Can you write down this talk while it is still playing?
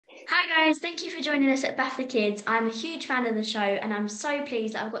Hi guys, thank you for joining us at BAFTA Kids. I'm a huge fan of the show and I'm so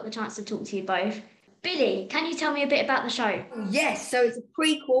pleased that I've got the chance to talk to you both. Billy, can you tell me a bit about the show? Yes, so it's a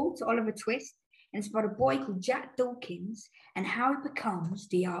prequel to Oliver Twist, and it's about a boy called Jack Dawkins and how he becomes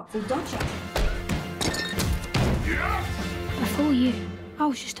the Artful Dodger. Yes! Before you, I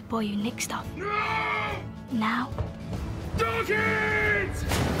was just a boy who nicked stuff. No! Now, Dawkins!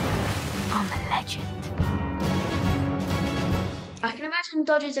 I'm a legend. I can imagine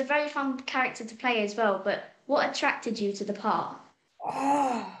Dodger's a very fun character to play as well, but what attracted you to the part?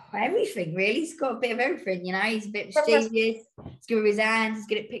 Oh, everything really. He's got a bit of everything, you know. He's a bit mischievous, he's good with his hands, he's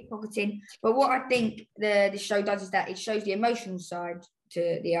good at pickpocketing. But what I think the show does is that it shows the emotional side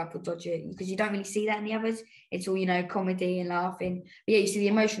to the Artful Dodger, because you don't really see that in the others. It's all, you know, comedy and laughing. But yeah, you see the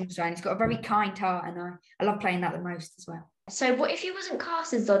emotional side. He's got a very kind heart, and I love playing that the most as well. So what if you wasn't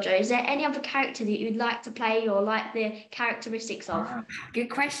cast as Dodger? Is there any other character that you'd like to play or like the characteristics of? Good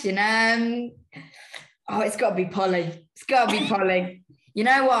question. It's got to be Polly. It's got to be Polly. You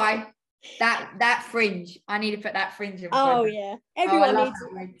know why? That fringe. I need to put that fringe in. Oh yeah, everyone needs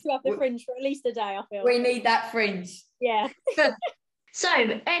to have the fringe for at least a day. I feel we need that fringe. Yeah. So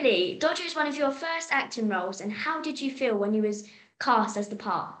Ellie, Dodger is one of your first acting roles, and how did you feel when you was cast as the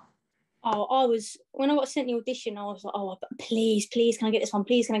part? Oh, when I got sent the audition, I was like, oh, please, can I get this one?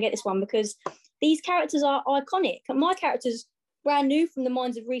 Please, can I get this one? Because these characters are iconic. And my character's brand new from the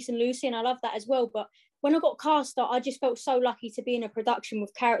minds of Reese and Lucy, and I love that as well. But when I got cast, I just felt so lucky to be in a production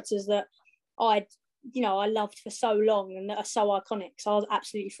with characters that I loved for so long and that are so iconic. So I was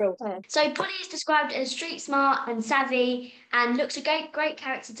absolutely thrilled. So Polly is described as street smart and savvy and looks a great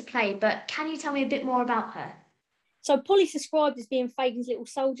character to play. But can you tell me a bit more about her? So Polly's described as being Fagin's little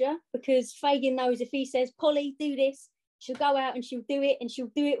soldier, because Fagin knows if he says, Polly, do this, she'll go out and she'll do it, and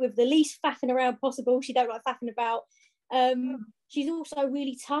she'll do it with the least faffing around possible. She don't like faffing about. She's also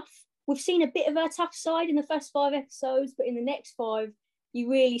really tough. We've seen a bit of her tough side in the first 5 episodes, but in the next 5, you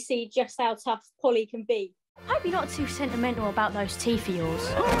really see just how tough Polly can be. Hope you're not too sentimental about those teeth of yours.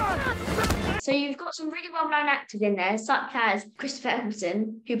 So you've got some really well-known actors in there, such as Christopher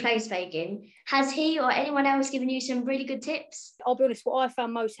Eccleston, who plays Fagin. Has he or anyone else given you some really good tips? I'll be honest, what I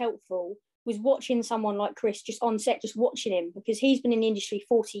found most helpful was watching someone like Chris just on set, just watching him, because he's been in the industry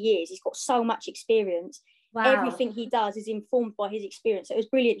 40 years. He's got so much experience. Wow. Everything he does is informed by his experience. So it was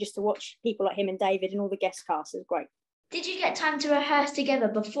brilliant just to watch people like him and David and all the guest cast. It was great. Did you get time to rehearse together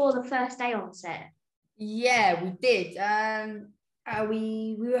before the first day on set? Yeah, we did.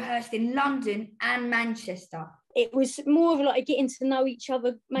 We rehearsed in London and Manchester. It was more of like getting to know each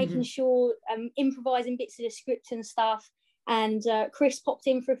other, making sure, improvising bits of the script and stuff. And Chris popped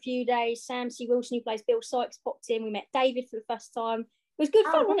in for a few days. Sam C. Wilson, who plays Bill Sykes, popped in. We met David for the first time. It was good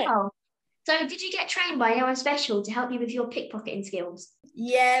fun, wasn't it? So did you get trained by anyone special to help you with your pickpocketing skills?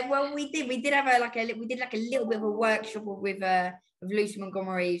 Yeah, well, we did. We did have a little bit of a workshop with Lucy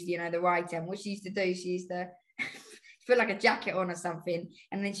Montgomery, you know, the writer. And what she used to do, she used to put like a jacket on or something,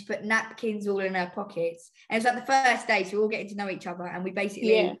 and then she put napkins all in her pockets. And it was like the first day, so we were all getting to know each other, and we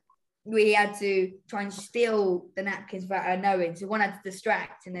basically we had to try and steal the napkins without her knowing. So one had to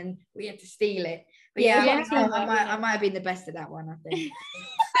distract, and then we had to steal it. But I might have been the best at that one, I think.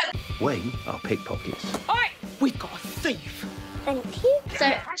 We are pickpockets. Oi! We've got a thief. Thank you. So,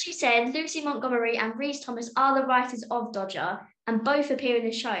 as you said, Lucy Montgomery and Rhys Thomas are the writers of Dodger, and both appear in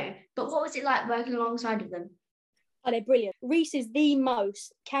the show. But what was it like working alongside of them? Oh, they're brilliant. Rhys is the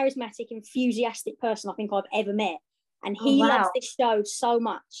most charismatic, enthusiastic person I think I've ever met. And he loves this show so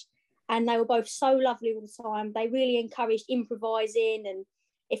much. And they were both so lovely all the time. They really encouraged improvising. And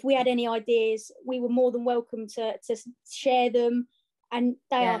if we had any ideas, we were more than welcome to share them. And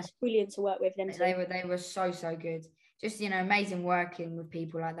they are brilliant to work with them too. They were so good. Just, you know, amazing working with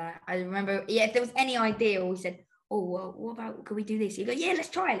people like that. I remember, if there was any idea, we said, oh, well, what about, could we do this? You go, yeah, let's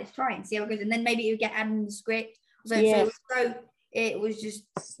try it and see how it goes. And then maybe it would get added in the script. So it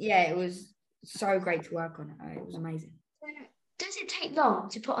was so great to work on it. It was amazing. Does it take long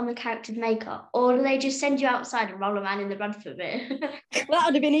to put on the character's makeup, or do they just send you outside and roll a man in the run for a bit? Well, that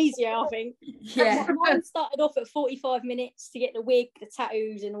would have been easier, I think. Yeah. Mine started off at 45 minutes to get the wig, the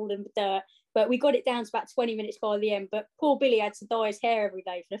tattoos and all the dirt, but we got it down to about 20 minutes by the end. But poor Billy had to dye his hair every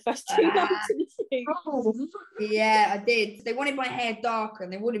day for the first 2 months of the shoot. Yeah, I did. They wanted my hair darker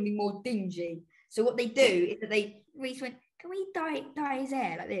and they wanted me more dingy. So what they do is that Reese went, can we dye his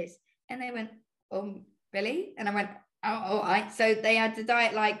hair like this? And they went, Billy? And I went, oh, all right. So they had to dye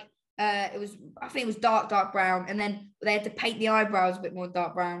it like, I think it was dark brown. And then they had to paint the eyebrows a bit more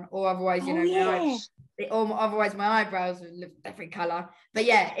dark brown, or otherwise, otherwise my eyebrows would look different colour. But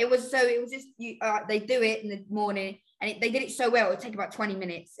yeah, it was just, they do it in the morning and they did it so well. It would take about 20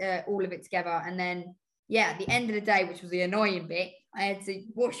 minutes, all of it together. And then, yeah, at the end of the day, which was the annoying bit, I had to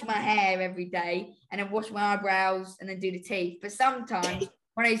wash my hair every day and then wash my eyebrows and then do the teeth. But sometimes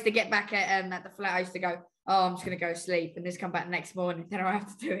when I used to get back at the flat, I used to go, oh, I'm just going to go to sleep and just come back the next morning. Then I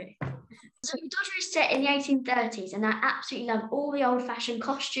have to do it. So Dodger is set in the 1830s, and I absolutely love all the old-fashioned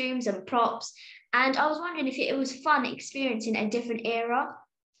costumes and props. And I was wondering if it was fun experiencing a different era.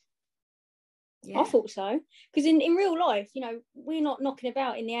 I thought so, because in real life, you know, we're not knocking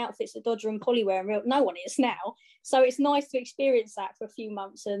about in the outfits that Dodger and Polly wear. No one is now, so it's nice to experience that for a few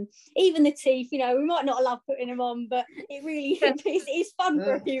months. And even the teeth, you know, we might not love putting them on, but it really it's fun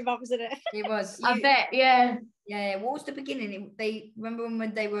for a few months, isn't it? It was. I bet, yeah. What was the beginning? They remember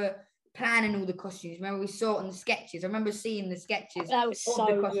when they were planning all the costumes. Remember we saw it on the sketches. I remember seeing the sketches. That was so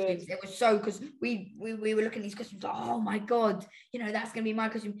the costumes. good. It was so, because we were looking at these costumes like, oh my god, you know, that's gonna be my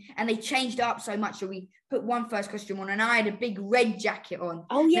costume. And they changed it up so much. So we put one first costume on, and I had a big red jacket on.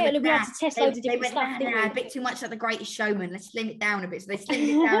 Oh yeah, we had to test loads of different stuff. A bit too much like The Greatest Showman. Let's slim it down a bit. So they slimmed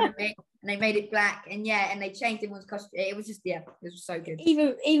it down a bit, and they made it black. And and they changed everyone's costume. It was just it was so good.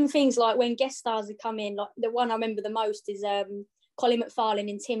 Even things like when guest stars had come in, like the one I remember the most is Colin McFarlane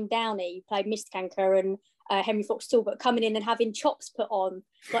and Tim Downey, who played Mr. Canker, and Henry Fox Talbot, coming in and having chops put on,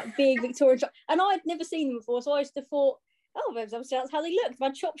 like big Victorian chops. And I'd never seen them before, so I used to thought, oh, that's how they look.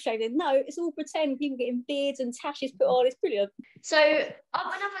 My chop shaved. No, it's all pretend. People getting beards and tashes put on. It's brilliant. So when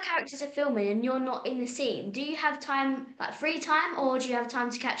other characters are filming and you're not in the scene, do you have time, like free time, or do you have time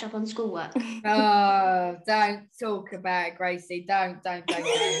to catch up on schoolwork? Oh, don't talk about it, Gracie. Don't.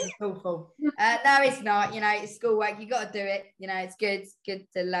 It's awful. No, it's not. You know, it's schoolwork. You got to do it. You know, it's good. It's good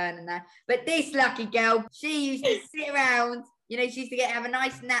to learn and that. But this lucky girl, she used to sit around. You know, she used to have a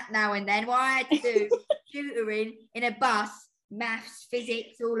nice nap now and then. What I had to do, tutoring in a bus, maths,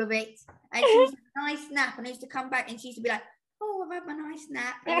 physics, all of it. And she used to have a nice nap, and I used to come back and she used to be like, oh, I've had my nice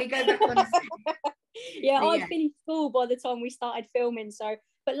nap. And we go back on the set. I'd finished school by the time we started filming. So,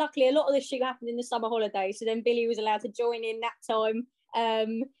 but luckily a lot of the shoot happened in the summer holidays. So then Billy was allowed to join in nap time.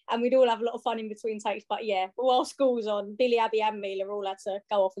 And we'd all have a lot of fun in between takes. But yeah, while school was on, Billy, Abby and Mila all had to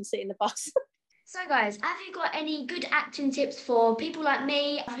go off and sit in the bus. So guys, have you got any good acting tips for people like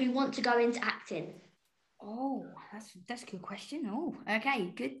me who want to go into acting? Oh, that's a good question. Oh,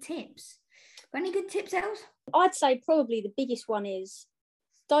 okay, good tips. Got any good tips, Els? I'd say probably the biggest one is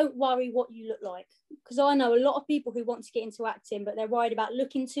don't worry what you look like. Because I know a lot of people who want to get into acting, but they're worried about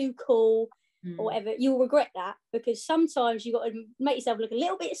looking too cool or whatever. You'll regret that, because sometimes you've got to make yourself look a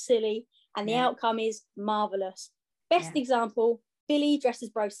little bit silly, and the outcome is marvellous. Best example, Billy dressed as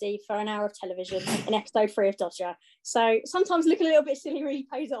Brocy for an hour of television in episode 3 of Dodger. So sometimes looking a little bit silly really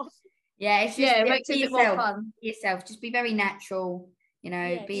pays off. Yeah, it's just it makes it a bit more fun. Yourself, just be very natural. You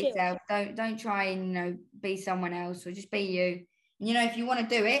know, be chill. yourself. Don't try and be someone else, or just be you. And you know, if you want to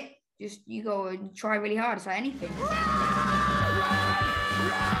do it, you go and try really hard. It's like anything.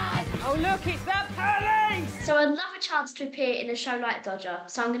 Oh look, it's that police! So I'd love a chance to appear in a show like Dodger.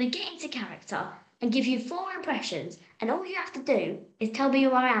 So I'm going to get into character and give you 4 impressions, and all you have to do is tell me who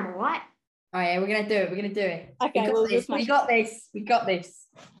I am, all right? Oh yeah, we're gonna do it. Okay, we got this.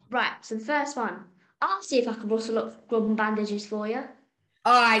 Right, so the first one. I'll see if I can rustle up grub and bandages for you.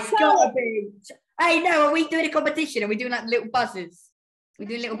 Oh, it's gotta be. Hey, no, are we doing a competition? Are we doing like little buzzers? We're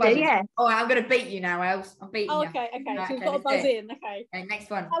doing little buzzers. Yeah. Oh, I'm gonna beat you now, Els. I'm beating you. Okay. Right, So we've got to buzz in. Okay. Okay, next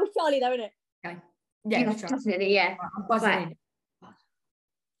one. That was Charlie though, isn't it? Okay. Yeah, that's right. Definitely, yeah. I'm buzzing Right. in.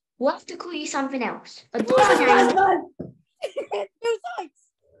 We'll have to call you something else. A Bill different name. Sykes.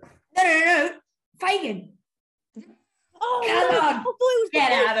 No. Fagin. Oh, Come on. I thought it was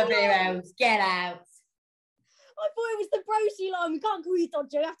Get out of Brocy here, line. Els. Get out. I thought it was the Brocy line. We can't call you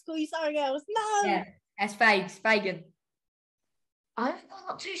Dodger. We have to call you something else. No. Yeah, that's Fagin. I'm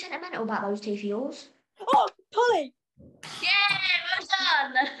not too sentimental about those teeth of yours. Oh, Polly. Yeah, well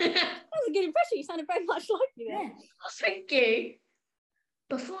done. That was a good impression. You sounded very much like me there. Yeah. Oh, thank you.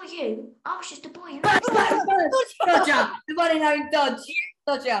 Before you, I was just a boy. Dodger. The one and only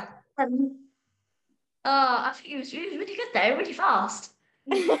Dodger. I think it was really good though, really fast.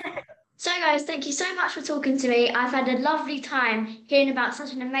 So guys, thank you so much for talking to me. I've had a lovely time hearing about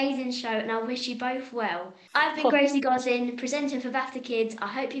such an amazing show, and I wish you both well. I've been Gracie Goslin, presenting for BAFTA Kids. I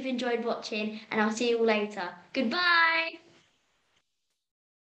hope you've enjoyed watching, and I'll see you all later. Goodbye.